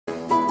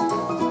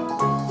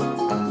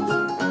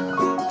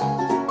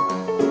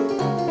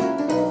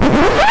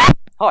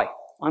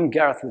I'm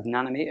Gareth with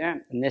Nanometer,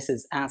 and this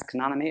is Ask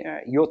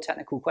Nanometer, your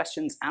technical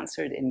questions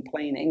answered in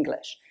plain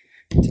English.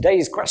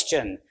 Today's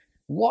question: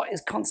 what is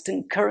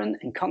constant current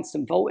and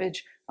constant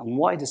voltage, and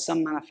why do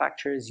some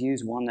manufacturers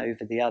use one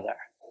over the other?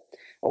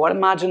 Well, I'd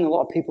imagine a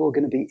lot of people are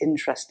going to be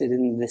interested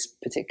in this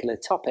particular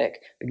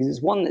topic because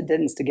it's one that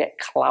tends to get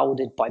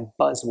clouded by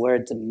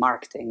buzzwords and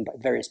marketing by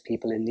various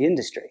people in the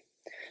industry.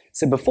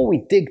 So before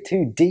we dig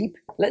too deep,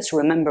 let's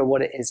remember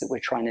what it is that we're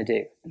trying to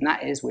do. And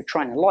that is we're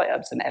trying to light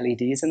up some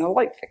LEDs in a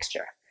light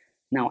fixture.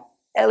 Now,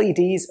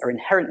 LEDs are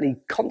inherently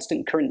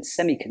constant current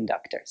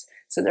semiconductors,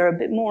 so they're a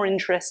bit more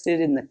interested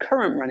in the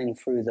current running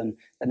through them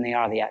than they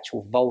are the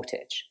actual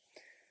voltage.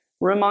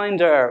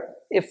 Reminder,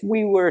 if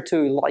we were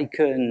to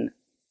liken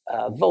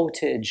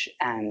voltage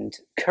and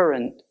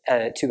current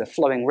to a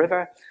flowing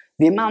river,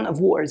 the amount of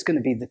water is going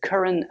to be the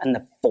current and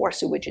the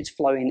force at which it's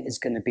flowing is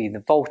going to be the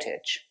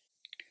voltage.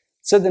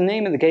 So the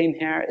name of the game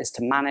here is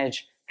to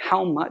manage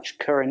how much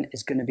current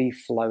is going to be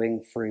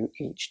flowing through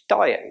each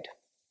diode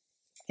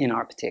in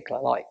our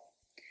particular light.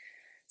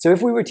 So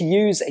if we were to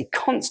use a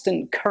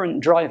constant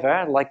current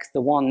driver like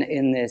the one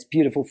in this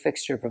beautiful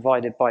fixture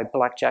provided by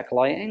Blackjack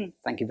Lighting,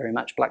 thank you very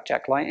much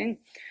Blackjack Lighting,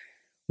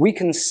 we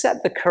can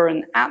set the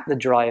current at the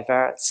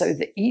driver so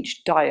that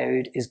each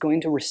diode is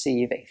going to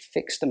receive a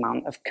fixed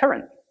amount of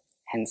current,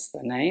 hence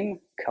the name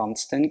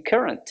constant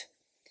current.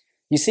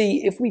 You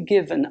see, if we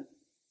give an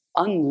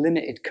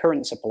unlimited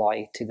current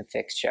supply to the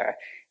fixture,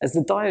 as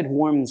the diode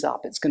warms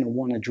up, it's going to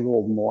want to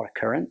draw more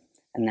current,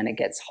 and then it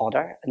gets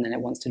hotter, and then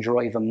it wants to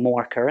draw even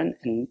more current,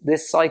 and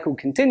this cycle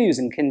continues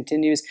and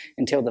continues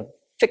until the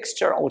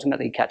fixture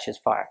ultimately catches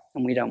fire,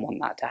 and we don't want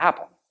that to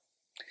happen.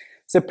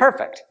 So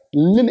perfect.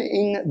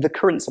 Limiting the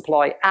current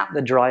supply at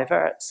the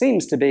driver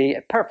seems to be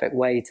a perfect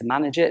way to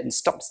manage it and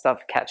stop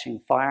stuff catching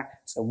fire,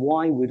 so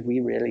why would we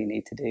really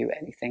need to do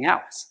anything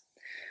else?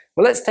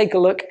 Well, let's take a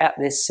look at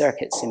this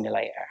circuit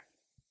simulator.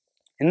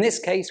 In this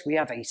case, we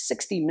have a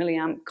 60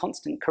 milliamp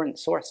constant current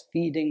source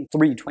feeding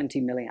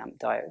 320 milliamp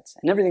diodes,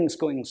 and everything's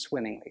going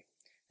swimmingly.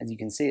 As you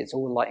can see, it's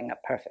all lighting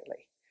up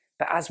perfectly.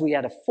 But as we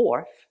add a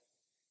fourth,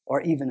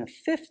 or even a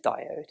fifth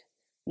diode,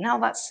 now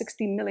that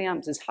 60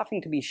 milliamps is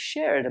having to be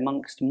shared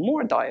amongst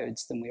more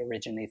diodes than we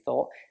originally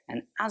thought,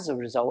 and as a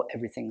result,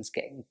 everything's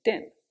getting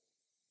dim.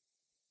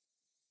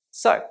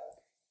 So,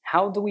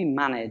 how do we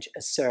manage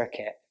a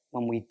circuit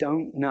when we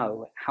don't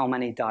know how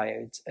many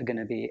diodes are going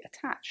to be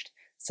attached?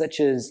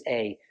 Such as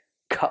a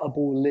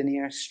cuttable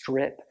linear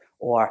strip,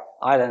 or,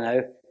 I don't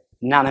know,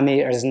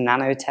 Nanometer's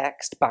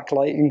nanotext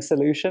backlighting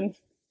solution?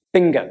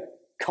 Bingo,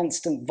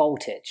 constant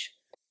voltage.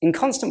 In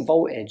constant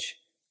voltage,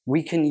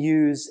 we can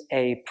use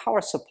a power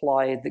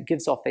supply that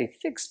gives off a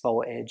fixed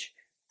voltage,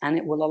 and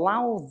it will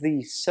allow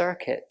the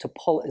circuit to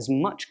pull as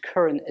much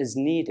current as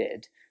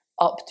needed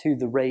up to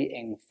the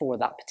rating for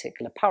that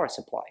particular power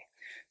supply.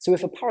 So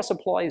if a power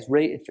supply is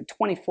rated for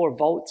 24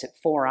 volts at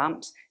 4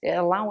 amps,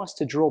 it'll allow us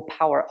to draw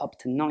power up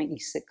to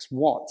 96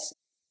 watts.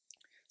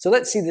 So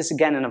let's see this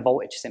again in a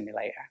voltage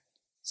simulator.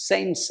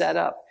 Same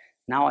setup.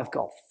 Now I've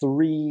got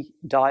 3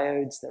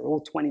 diodes. They're all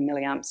 20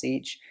 milliamps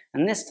each.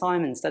 And this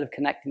time, instead of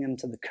connecting them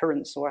to the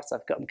current source,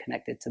 I've got them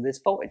connected to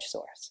this voltage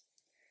source.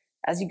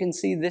 As you can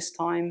see this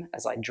time,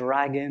 as I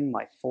drag in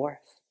my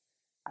 4th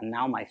and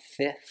now my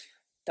 5th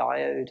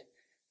diode,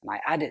 and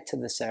I add it to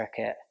the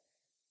circuit,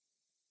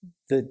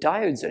 the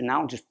diodes are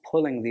now just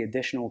pulling the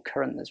additional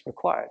current that's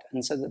required,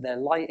 and so that they're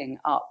lighting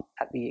up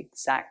at the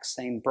exact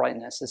same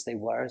brightness as they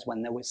were as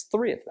when there was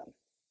 3 of them.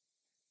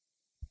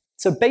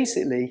 So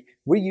basically,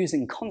 we're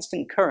using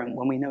constant current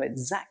when we know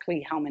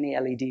exactly how many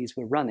LEDs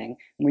we're running,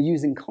 and we're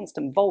using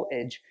constant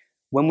voltage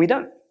when we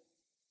don't.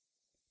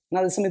 Now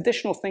there's some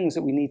additional things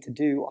that we need to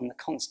do on the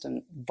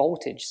constant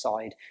voltage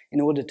side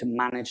in order to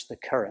manage the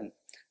current,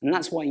 and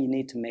that's why you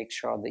need to make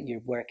sure that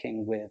you're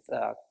working with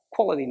a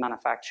quality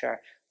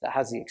manufacturer that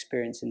has the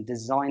experience in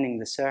designing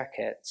the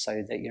circuit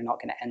so that you're not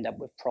going to end up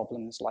with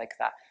problems like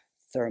that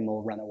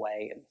thermal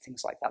runaway and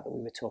things like that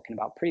we were talking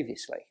about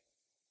previously.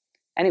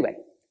 Anyway,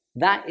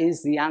 that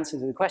is the answer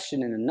to the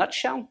question in a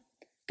nutshell.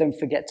 Don't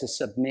forget to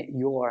submit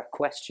your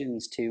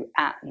questions to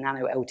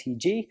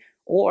 @nanoltg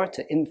or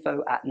to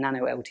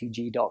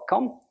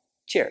info@nanoltg.com.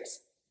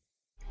 Cheers.